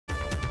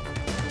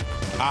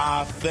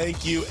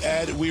Thank you,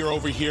 Ed. We are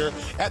over here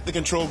at the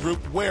control group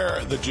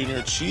where the Junior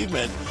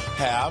Achievement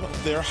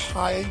have their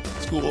high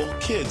school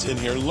kids in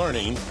here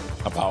learning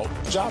about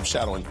job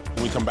shadowing.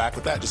 When we come back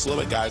with that, just a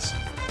little bit, guys.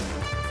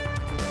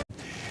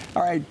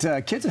 All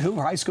right, kids at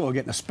Hoover High School are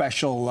getting a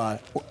special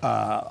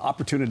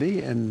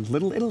opportunity in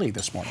Little Italy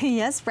this morning.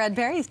 Yes, Brad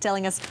Berry is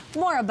telling us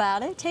more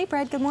about it. Hey,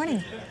 Brad, good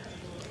morning.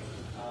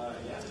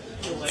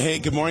 Hey,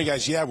 good morning,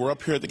 guys. Yeah, we're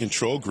up here at the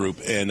control group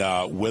and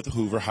with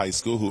Hoover High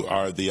School, who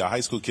are the high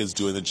school kids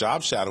doing the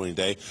job shadowing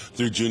day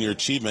through Junior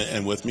Achievement.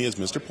 And with me is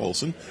Mr.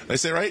 Paulson. Did I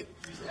say it right?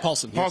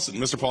 Paulson. Paulson,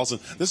 Mr. Paulson.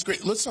 This is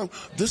great. Let's talk.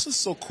 This is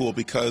so cool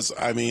because,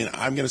 I mean,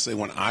 I'm going to say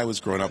when I was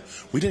growing up,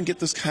 we didn't get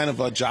this kind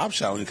of a job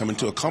shadowing to come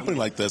into a company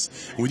like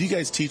this. And with you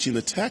guys teaching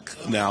the tech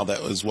now,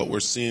 that is what we're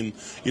seeing,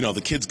 you know,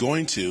 the kids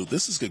going to.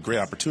 This is a great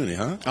opportunity,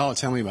 huh? Oh,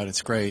 tell me about it.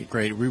 It's great,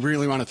 great. We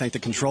really want to thank the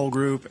control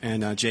group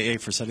and JA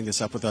for setting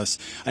this up with us.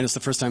 And it's the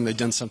first time they've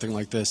done something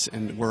like this,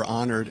 and we're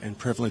honored and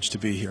privileged to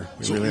be here.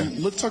 So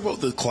let's talk about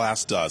what the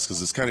class does,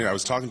 because it's kind of, I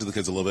was talking to the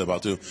kids a little bit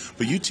about too,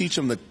 but you teach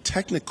them the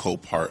technical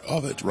part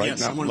of it, right? Yes,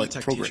 Not I'm one like of the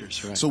tech program.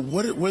 teachers, right. So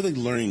what are they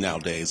learning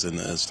nowadays in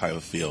this type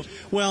of field?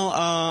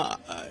 Well,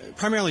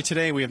 primarily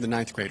today we have the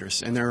ninth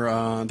graders, and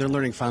they're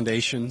learning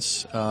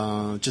foundations,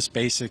 just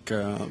basic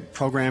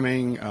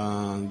programming.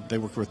 They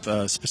work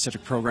with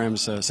specific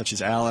programs such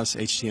as Alice,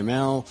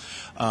 HTML.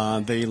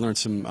 They learn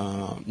some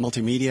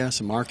multimedia,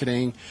 some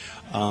marketing,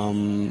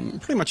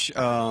 pretty much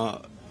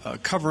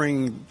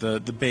covering the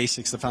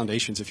basics, the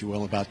foundations, if you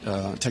will, about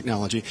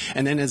technology.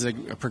 And then as they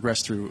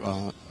progress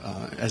through,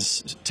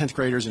 as 10th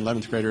graders and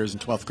 11th graders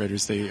and 12th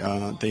graders,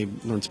 they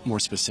learn more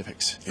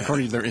specifics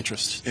according to their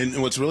interests. And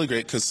what's really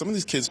great, because some of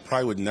these kids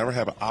probably would never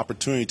have an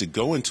opportunity to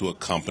go into a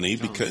company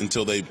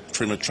until they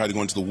pretty much try to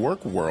go into the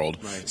work world.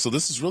 Right. So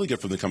this is really good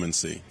for them to come and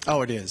see.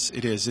 Oh, it is.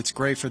 It is. It's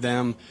great for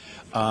them.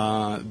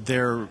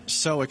 They're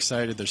so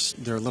excited.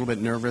 They're a little bit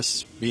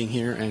nervous being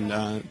here,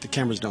 and the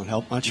cameras don't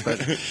help much,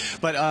 but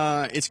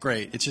it's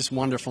great. It's just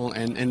wonderful,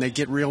 and they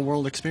get real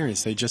world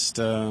experience. They just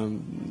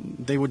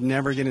they would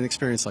never get an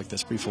experience like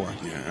this before.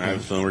 Yeah, I have a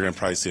feeling we're going to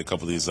probably see a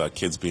couple of these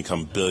kids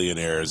become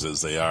billionaires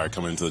as they are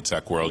coming into the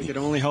tech world. We can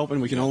only hope,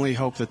 and we can only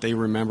hope that they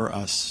remember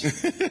us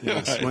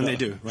when they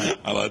do. Right.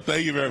 I love it.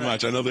 Thank you very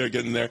much. I know they're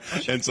getting there,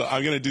 and so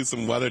I'm going to do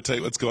some weather, tell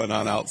you what's going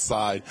on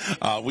outside.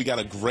 We got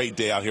a great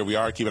day out here. We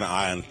are keeping an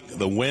eye on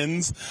the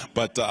winds,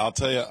 but I'll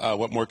tell you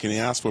what more can you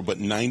ask for, but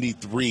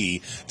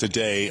 93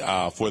 today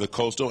for the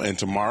coastal and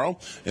tomorrow,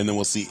 and then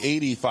we'll see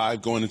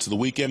 85 going into the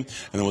weekend,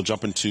 and then we'll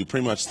jump into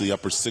pretty much the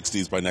upper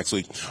 60s by next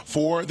week.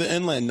 For the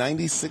inland,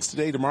 96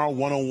 today, tomorrow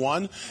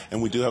 101,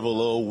 and we do have a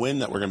little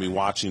wind that we're going to be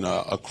watching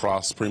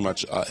across pretty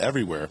much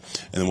everywhere,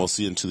 and then we'll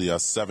see into the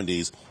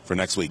 70s for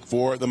next week.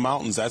 For the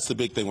mountains, that's the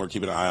big thing we're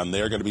keeping an eye on.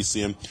 They're going to be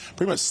seeing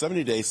pretty much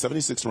 70 days,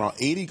 76 tomorrow,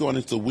 80 going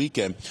into the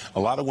weekend. A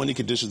lot of windy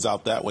conditions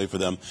out that way for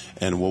them,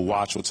 and we'll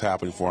watch what's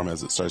happening for them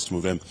as it starts to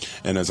move in.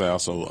 And as I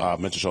also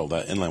mentioned,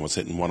 that inland was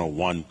hitting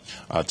 101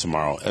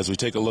 tomorrow. As we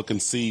take a look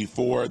and see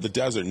for the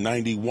desert,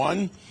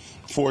 91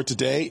 for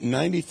today,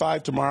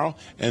 95 tomorrow,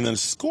 and then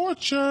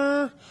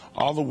scorcher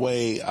all the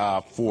way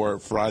for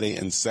Friday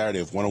and Saturday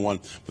of 101,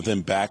 but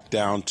then back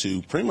down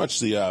to pretty much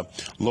the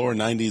lower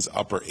 90s,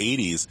 upper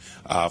 80s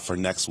for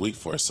next week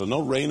for us. So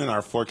no rain in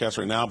our forecast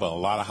right now, but a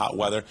lot of hot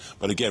weather.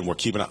 But again, we're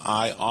keeping an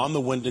eye on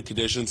the windy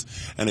conditions.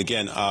 And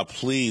again,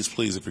 please,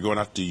 if you're going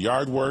out to do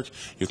yard work,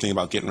 you're thinking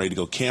about getting ready to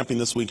go camping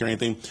this week or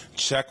anything,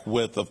 check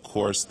with, of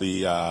course,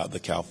 the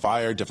CAL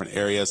FIRE, different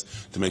areas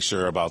to make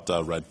sure about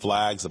red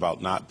flags,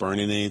 about not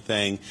burning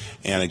anything.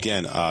 And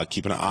again,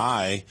 keep an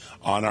eye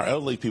on our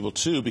elderly people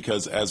too,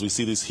 because as we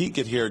see this heat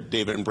get here,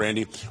 David and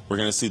Brandy, we're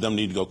going to see them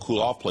need to go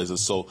cool off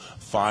places. So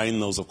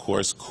find those, of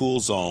course, cool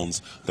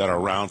zones that are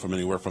around from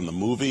anywhere from the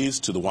movies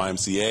to the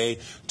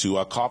YMCA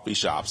to coffee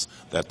shops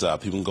that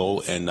people can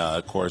go and,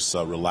 of course,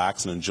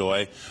 relax and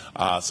enjoy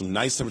some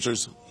nice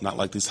temperatures, not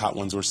like these hot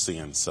ones we're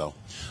seeing. So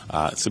it's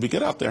going to be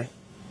good out there.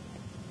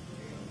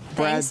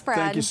 Thanks, Brad.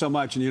 Thank you so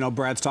much. And, you know,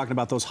 Brad's talking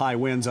about those high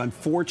winds.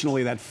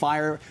 Unfortunately, that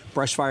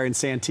brush fire in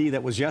Santee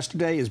that was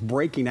yesterday is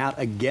breaking out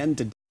again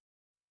today.